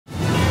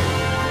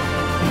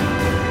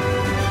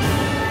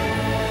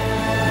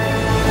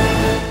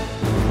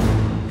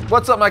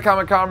What's up, my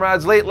comic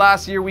comrades? Late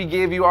last year, we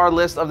gave you our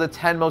list of the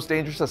 10 most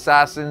dangerous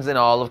assassins in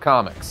all of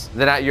comics.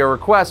 Then at your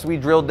request, we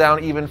drilled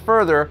down even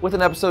further with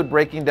an episode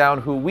breaking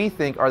down who we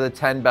think are the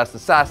 10 best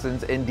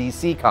assassins in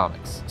DC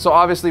Comics. So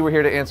obviously, we're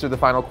here to answer the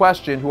final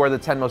question, who are the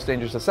 10 most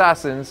dangerous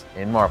assassins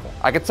in Marvel?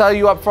 I can tell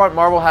you up front,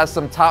 Marvel has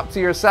some top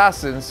tier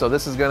assassins, so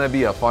this is gonna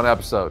be a fun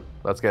episode.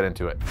 Let's get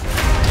into it.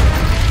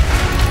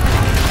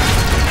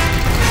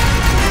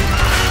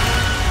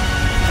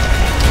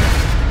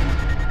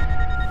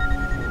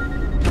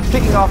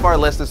 Kicking off our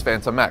list is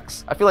Phantom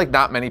X. I feel like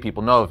not many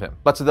people know of him,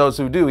 but to those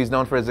who do, he's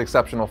known for his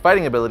exceptional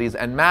fighting abilities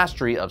and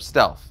mastery of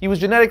stealth. He was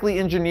genetically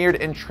engineered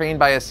and trained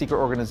by a secret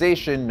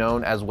organization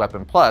known as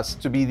Weapon Plus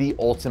to be the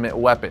ultimate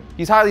weapon.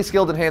 He's highly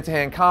skilled in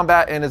hand-to-hand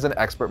combat and is an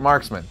expert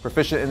marksman,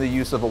 proficient in the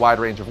use of a wide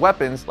range of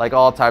weapons like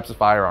all types of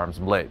firearms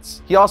and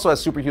blades. He also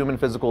has superhuman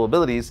physical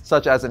abilities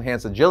such as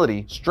enhanced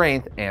agility,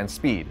 strength, and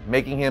speed,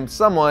 making him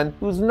someone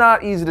who's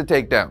not easy to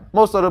take down.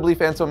 Most notably,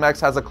 Phantom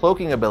X has a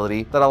cloaking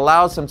ability that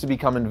allows him to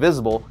become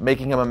invisible,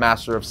 making him a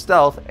master of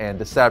stealth and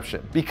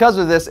deception. Because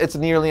of this, it's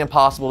nearly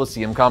impossible to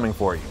see him coming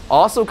for you.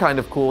 Also kind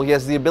of cool, he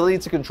has the ability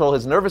to control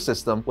his nervous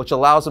system, which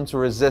allows him to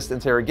resist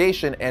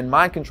interrogation and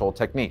mind control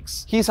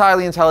techniques. He's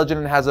highly intelligent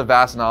and has a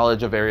vast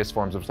knowledge of various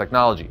forms of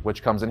technology,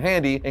 which comes in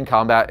handy in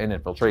combat and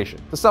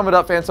infiltration. To sum it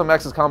up, Phantom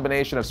X's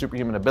combination of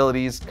superhuman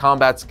abilities,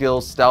 combat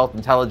skills, stealth,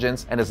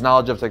 intelligence, and his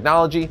knowledge of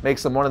technology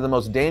makes him one of the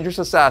most dangerous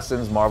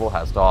assassins Marvel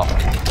has to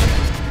offer.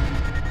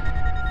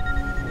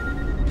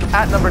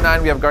 At number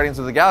 9, we have Guardians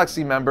of the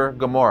Galaxy member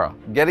Gamora.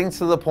 Getting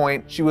to the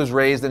point, she was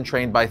raised and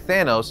trained by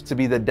Thanos to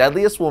be the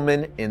deadliest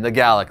woman in the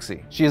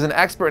galaxy. She is an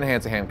expert in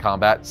hand-to-hand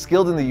combat,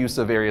 skilled in the use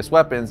of various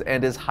weapons,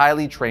 and is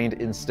highly trained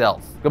in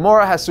stealth.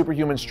 Gamora has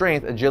superhuman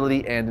strength,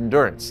 agility, and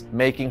endurance,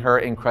 making her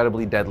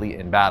incredibly deadly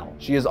in battle.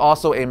 She is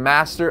also a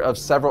master of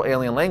several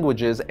alien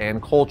languages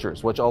and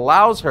cultures, which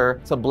allows her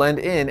to blend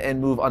in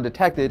and move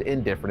undetected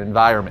in different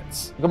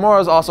environments.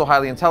 Gamora is also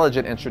highly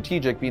intelligent and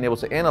strategic, being able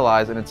to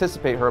analyze and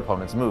anticipate her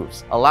opponent's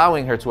moves, allowing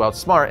her to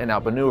outsmart and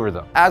outmaneuver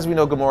them. As we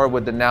know, Gamora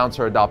would denounce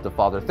her adoptive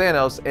father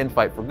Thanos and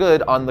fight for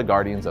good on the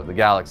Guardians of the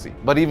Galaxy.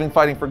 But even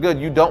fighting for good,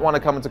 you don't want to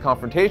come into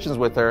confrontations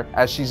with her,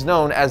 as she's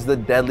known as the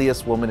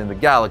deadliest woman in the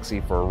galaxy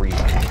for a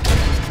reason.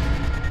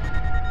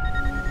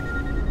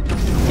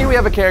 Here we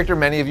have a character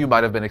many of you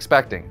might have been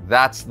expecting.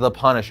 That's the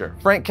Punisher.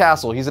 Frank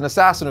Castle. He's an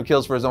assassin who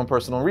kills for his own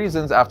personal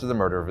reasons after the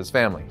murder of his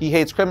family. He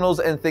hates criminals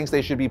and thinks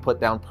they should be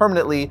put down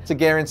permanently to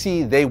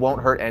guarantee they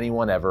won't hurt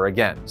anyone ever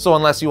again. So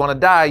unless you want to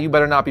die, you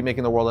better not be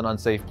making the world an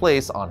unsafe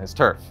place on his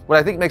turf. What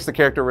I think makes the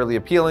character really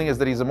appealing is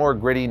that he's a more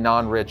gritty,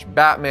 non-rich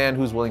Batman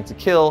who's willing to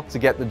kill to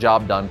get the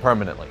job done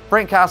permanently.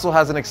 Frank Castle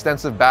has an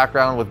extensive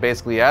background with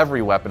basically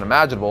every weapon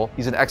imaginable.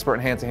 He's an expert in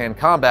hand-to-hand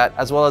combat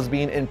as well as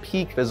being in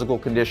peak physical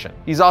condition.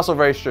 He's also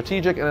very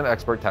strategic and an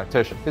expert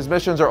tactician. His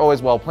missions are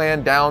always well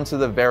planned down to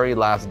the very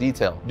last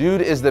detail.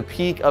 Dude is the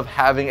peak of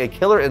having a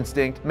killer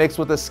instinct mixed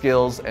with the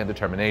skills and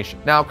determination.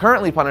 Now,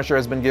 currently Punisher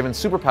has been given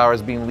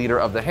superpowers being leader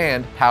of the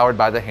Hand, powered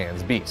by the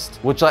Hand's beast,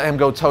 which let him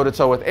go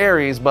toe-to-toe with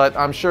Ares, but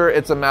I'm sure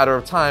it's a matter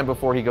of time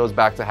before he goes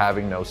back to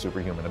having no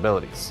superhuman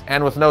abilities.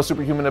 And with no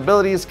superhuman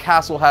abilities,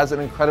 Castle has an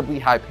incredibly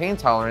high pain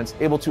tolerance,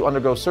 able to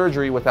undergo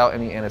surgery without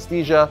any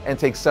anesthesia and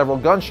take several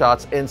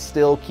gunshots and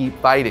still keep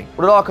fighting.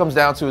 What it all comes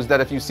down to is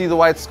that if you see the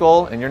White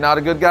Skull and you're not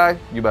a good guy,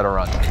 you better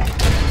run.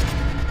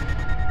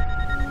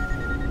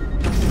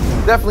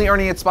 Definitely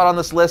earning its spot on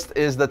this list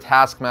is the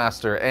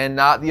Taskmaster, and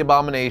not the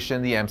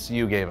abomination the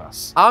MCU gave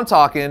us. I'm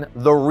talking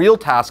the real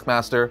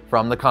Taskmaster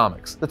from the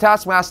comics. The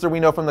Taskmaster we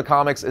know from the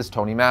comics is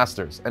Tony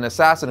Masters, an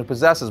assassin who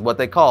possesses what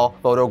they call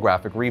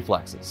photographic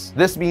reflexes.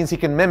 This means he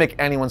can mimic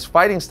anyone's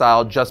fighting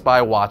style just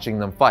by watching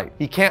them fight.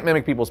 He can't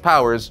mimic people's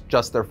powers,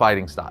 just their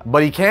fighting style.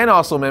 But he can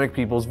also mimic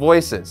people's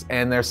voices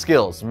and their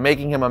skills,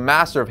 making him a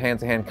master of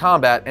hand-to-hand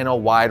combat and a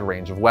wide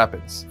range of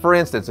weapons. For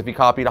instance, if he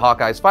copied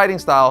Hawkeye's fighting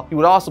style, he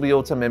would also be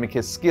able to mimic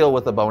his skill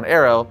with a bow and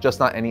arrow,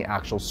 just not any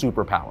actual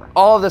superpower.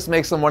 All of this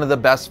makes him one of the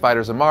best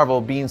fighters in Marvel,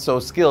 being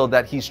so skilled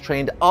that he's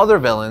trained other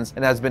villains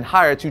and has been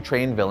hired to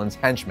train villains'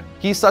 henchmen.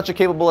 He's such a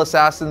capable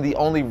assassin, the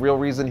only real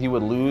reason he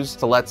would lose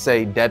to, let's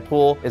say,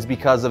 Deadpool is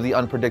because of the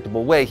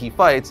unpredictable way he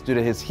fights due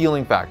to his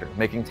healing factor,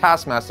 making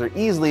Taskmaster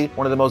easily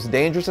one of the most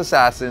dangerous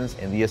assassins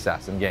in the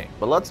assassin game.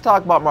 But let's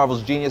talk about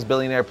Marvel's genius,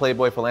 billionaire,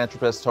 playboy,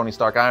 philanthropist, Tony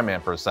Stark Iron Man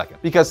for a second,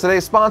 because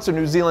today's sponsor,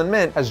 New Zealand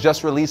Mint, has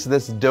just released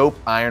this dope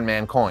Iron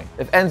Man coin.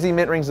 If NZ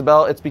Mint rings a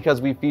bell, it's because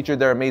we featured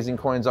their amazing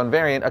coins on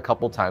Variant a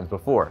couple times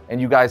before,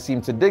 and you guys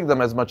seem to dig them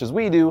as much as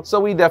we do, so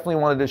we definitely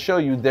wanted to show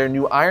you their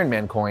new Iron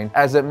Man coin,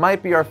 as it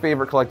might be our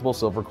favorite collectible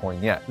silver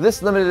coin yet.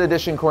 This limited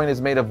edition coin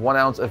is made of 1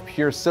 ounce of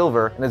pure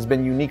silver and has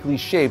been uniquely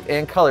shaped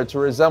and colored to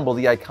resemble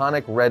the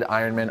iconic red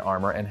Iron Man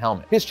armor and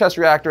helmet. His chest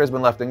reactor has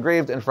been left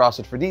engraved and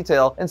frosted for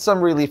detail, and some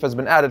relief has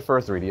been added for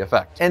a 3D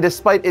effect. And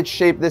despite its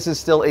shape, this is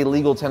still a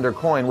legal tender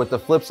coin, with the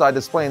flip side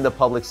displaying the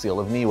public seal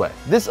of Niue.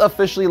 This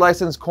officially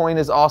licensed coin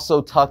is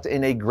also tucked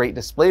in a great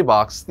display display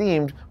box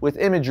themed with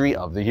imagery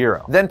of the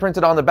hero. Then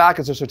printed on the back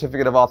is a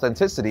certificate of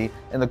authenticity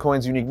and the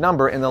coin's unique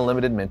number in the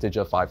limited mintage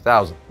of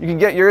 5,000. You can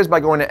get yours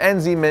by going to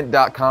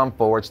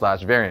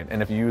nzmint.com/variant,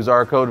 and if you use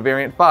our code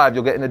VARIANT5,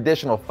 you'll get an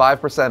additional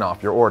 5%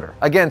 off your order.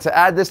 Again, to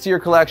add this to your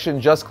collection,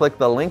 just click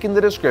the link in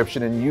the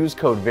description and use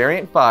code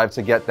VARIANT5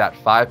 to get that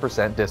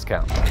 5%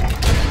 discount.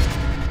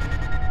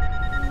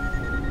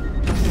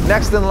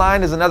 Next in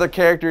line is another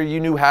character you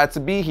knew had to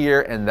be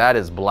here, and that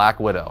is Black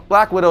Widow.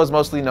 Black Widow is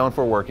mostly known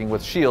for working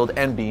with S.H.I.E.L.D.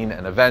 and being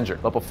an Avenger,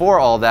 but before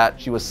all that,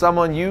 she was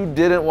someone you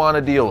didn't want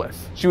to deal with.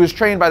 She was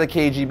trained by the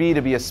KGB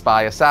to be a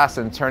spy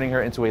assassin, turning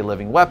her into a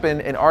living weapon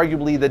and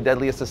arguably the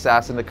deadliest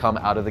assassin to come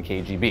out of the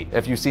KGB.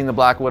 If you've seen the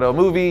Black Widow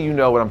movie, you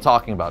know what I'm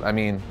talking about. I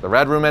mean, the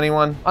Red Room,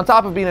 anyone? On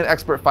top of being an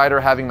expert fighter,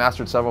 having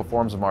mastered several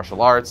forms of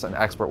martial arts, an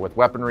expert with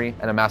weaponry,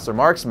 and a master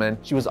marksman,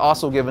 she was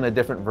also given a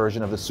different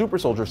version of the Super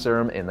Soldier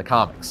Serum in the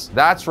comics.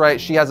 That's right,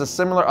 she has a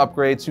similar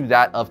upgrade to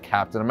that of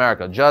Captain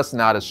America, just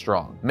not as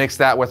strong. Mix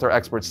that with her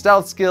expert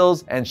stealth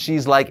skills, and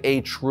she's like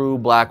a true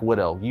Black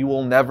Widow. You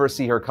will never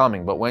see her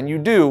coming, but when you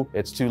do,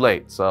 it's too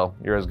late, so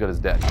you're as good as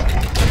dead.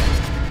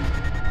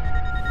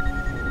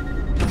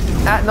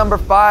 At number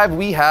 5,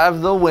 we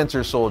have the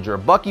Winter Soldier.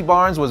 Bucky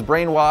Barnes was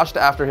brainwashed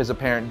after his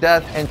apparent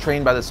death and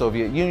trained by the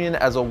Soviet Union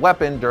as a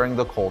weapon during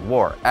the Cold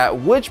War, at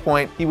which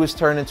point he was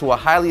turned into a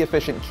highly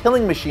efficient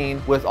killing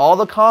machine with all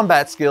the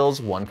combat skills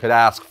one could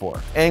ask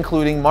for,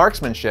 including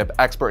marksmanship,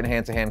 expert in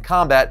hand-to-hand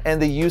combat, and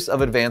the use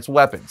of advanced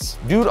weapons.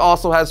 Dude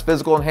also has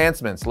physical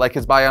enhancements, like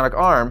his bionic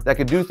arm that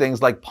could do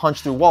things like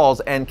punch through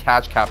walls and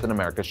catch Captain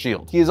America's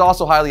shield. He is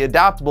also highly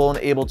adaptable and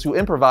able to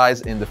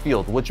improvise in the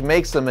field, which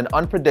makes him an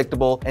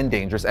unpredictable and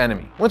dangerous enemy.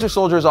 Winter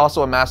Soldier is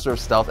also a master of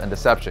stealth and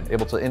deception,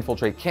 able to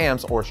infiltrate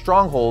camps or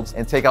strongholds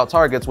and take out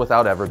targets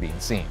without ever being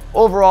seen.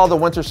 Overall, the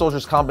Winter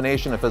Soldier's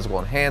combination of physical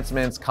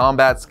enhancements,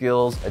 combat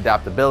skills,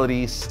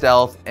 adaptability,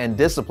 stealth, and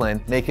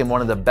discipline make him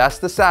one of the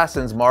best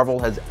assassins Marvel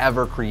has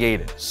ever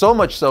created. So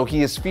much so,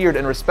 he is feared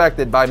and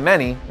respected by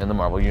many in the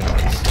Marvel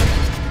Universe.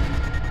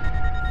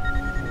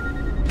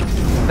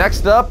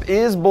 Next up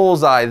is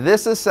Bullseye.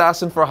 This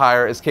assassin for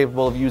hire is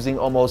capable of using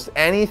almost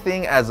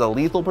anything as a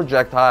lethal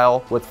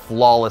projectile with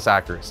flawless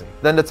accuracy.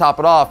 Then to top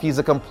it off, he's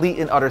a complete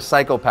and utter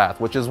psychopath,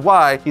 which is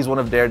why he's one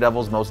of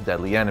Daredevil's most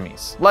deadly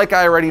enemies. Like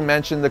I already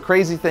mentioned, the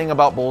crazy thing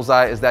about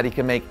Bullseye is that he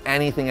can make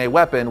anything a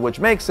weapon, which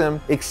makes him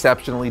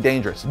exceptionally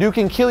dangerous. Dude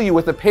can kill you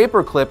with a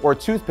paper clip or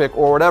toothpick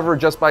or whatever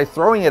just by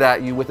throwing it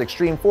at you with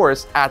extreme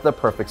force at the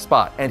perfect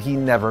spot, and he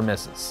never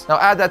misses. Now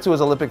add that to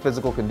his Olympic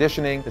physical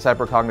conditioning, his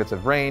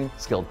hypercognitive brain,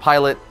 skilled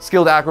pilot,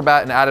 skilled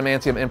acrobat, and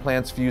adamantium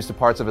implants fused to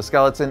parts of his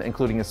skeleton,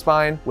 including his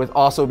spine, with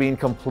also being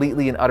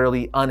completely and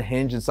utterly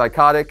unhinged and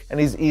psychotic, and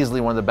he's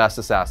easily one of the best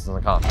assassins in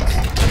the comics.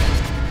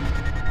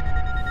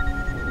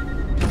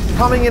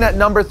 Coming in at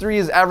number 3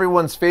 is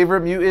everyone's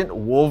favorite mutant,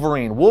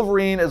 Wolverine.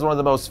 Wolverine is one of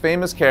the most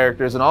famous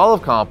characters in all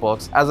of comic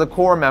books as a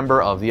core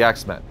member of the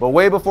X-Men. But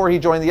way before he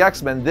joined the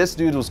X-Men, this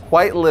dude was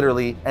quite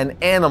literally an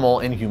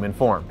animal in human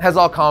form. As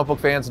all comic book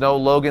fans know,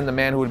 Logan, the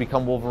man who would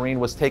become Wolverine,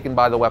 was taken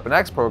by the Weapon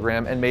X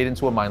program and made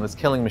into a mindless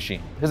killing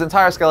machine. His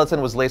entire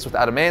skeleton was laced with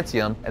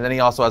adamantium, and then he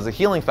also has a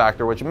healing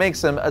factor which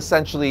makes him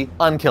essentially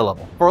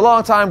unkillable. For a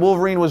long time,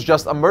 Wolverine was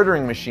just a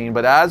murdering machine,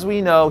 but as we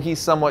know, he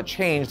somewhat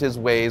changed his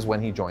ways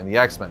when he joined the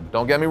X-Men.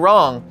 Don't get me wrong,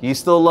 he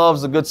still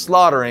loves a good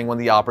slaughtering when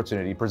the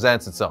opportunity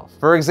presents itself.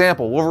 For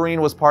example, Wolverine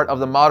was part of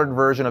the modern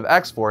version of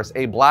X-Force,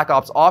 a Black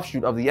Ops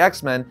offshoot of the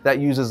X-Men that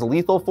uses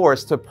lethal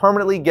force to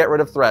permanently get rid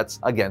of threats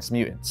against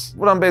mutants.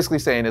 What I'm basically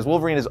saying is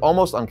Wolverine is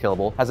almost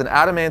unkillable, has an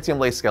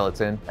adamantium-laced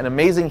skeleton, an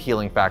amazing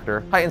healing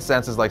factor, heightened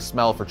senses like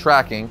smell for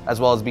tracking,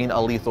 as well as being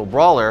a lethal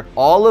brawler,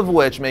 all of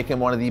which make him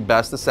one of the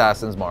best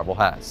assassins Marvel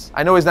has.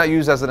 I know he's not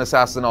used as an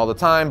assassin all the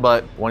time,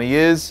 but when he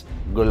is,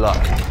 good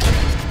luck.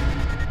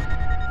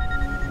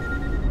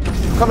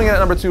 Coming in at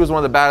number 2 is one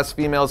of the baddest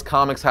females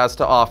comics has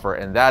to offer,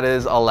 and that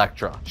is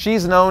Elektra.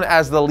 She's known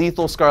as the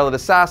Lethal Scarlet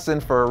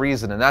Assassin for a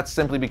reason, and that's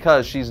simply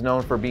because she's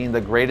known for being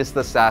the greatest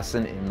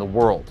assassin in the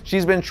world.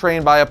 She's been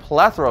trained by a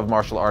plethora of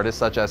martial artists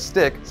such as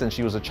Stick since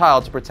she was a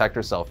child to protect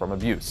herself from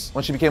abuse.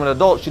 When she became an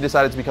adult, she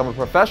decided to become a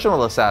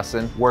professional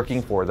assassin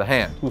working for the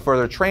Hand, who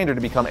further trained her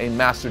to become a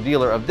master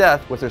dealer of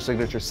death with her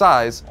signature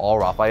size, all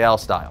Raphael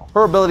style.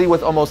 Her ability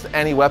with almost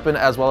any weapon,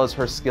 as well as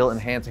her skill in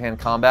hand-to-hand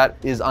combat,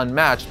 is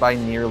unmatched by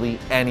nearly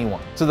anyone,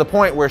 to the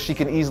point where she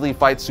can easily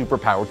fight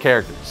superpowered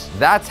characters.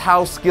 That's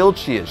how skilled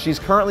she is. She's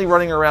currently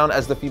running around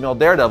as the female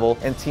Daredevil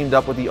and teamed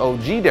up with the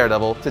OG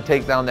Daredevil to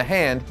take down the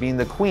Hand, being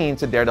the queen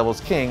to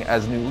Daredevil's king,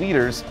 as new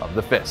leaders of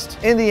the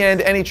Fist. In the end,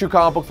 any true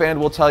comic book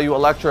fan will tell you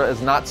Elektra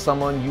is not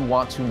someone you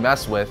want to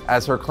mess with,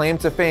 as her claim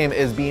to fame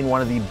is being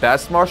one of the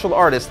best martial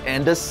artists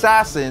and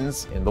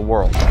assassins in the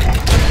world.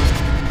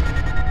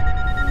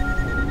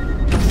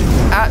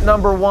 At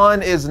number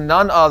 1 is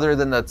none other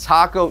than the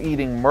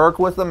taco-eating merc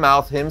with a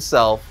mouth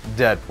himself,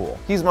 Deadpool.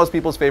 He's most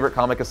people's favorite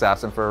comic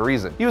assassin for a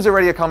reason. He was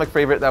already a comic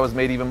favorite that was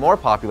made even more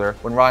popular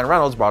when Ryan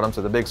Reynolds brought him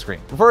to the big screen.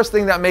 The first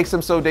thing that makes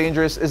him so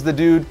dangerous is the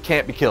dude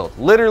can't be killed.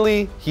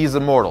 Literally, he's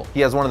immortal.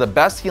 He has one of the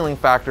best healing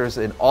factors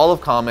in all of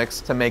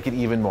comics to make it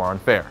even more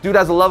unfair. Dude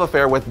has a love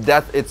affair with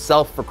death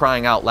itself, for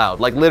crying out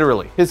loud, like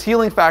literally. His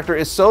healing factor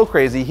is so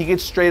crazy he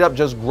could straight up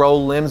just grow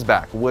limbs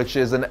back, which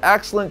is an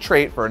excellent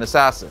trait for an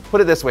assassin.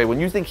 Put it this way, when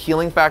you think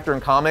healing factor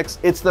in comics,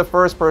 it's the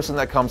first person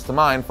that comes to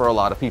mind for a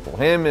lot of people,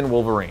 him and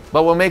Wolverine.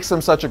 But what makes him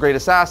such a great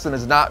assassin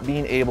is not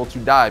being able to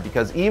die,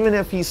 because even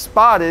if he's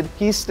spotted,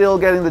 he's still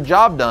getting the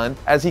job done,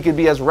 as he could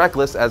be as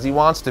reckless as he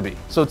wants to be.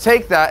 So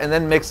take that and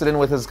then mix it in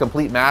with his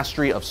complete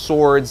mastery of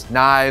swords,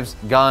 knives,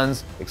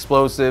 guns,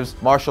 explosives,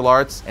 martial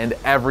arts, and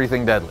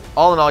everything deadly.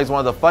 All in all, he's one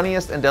of the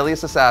funniest and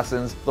deadliest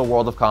assassins the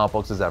world of comic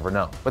books has ever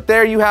known. But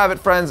there you have it,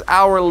 friends,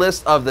 our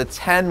list of the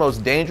 10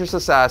 most dangerous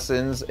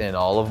assassins in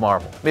all of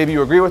Marvel. Maybe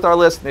you agree with our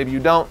list, maybe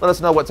you don't. Let us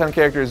know what 10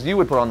 characters you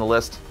would put on the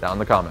list down in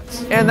the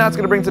comments. And that's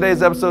going to bring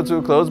today's episode to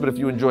a close, but if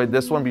you enjoyed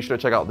this one, be sure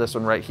to check out this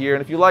one right here.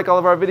 And if you like all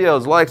of our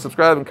videos, like,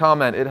 subscribe, and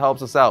comment. It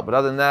helps us out. But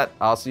other than that,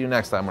 I'll see you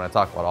next time when I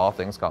talk about all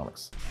things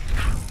comics.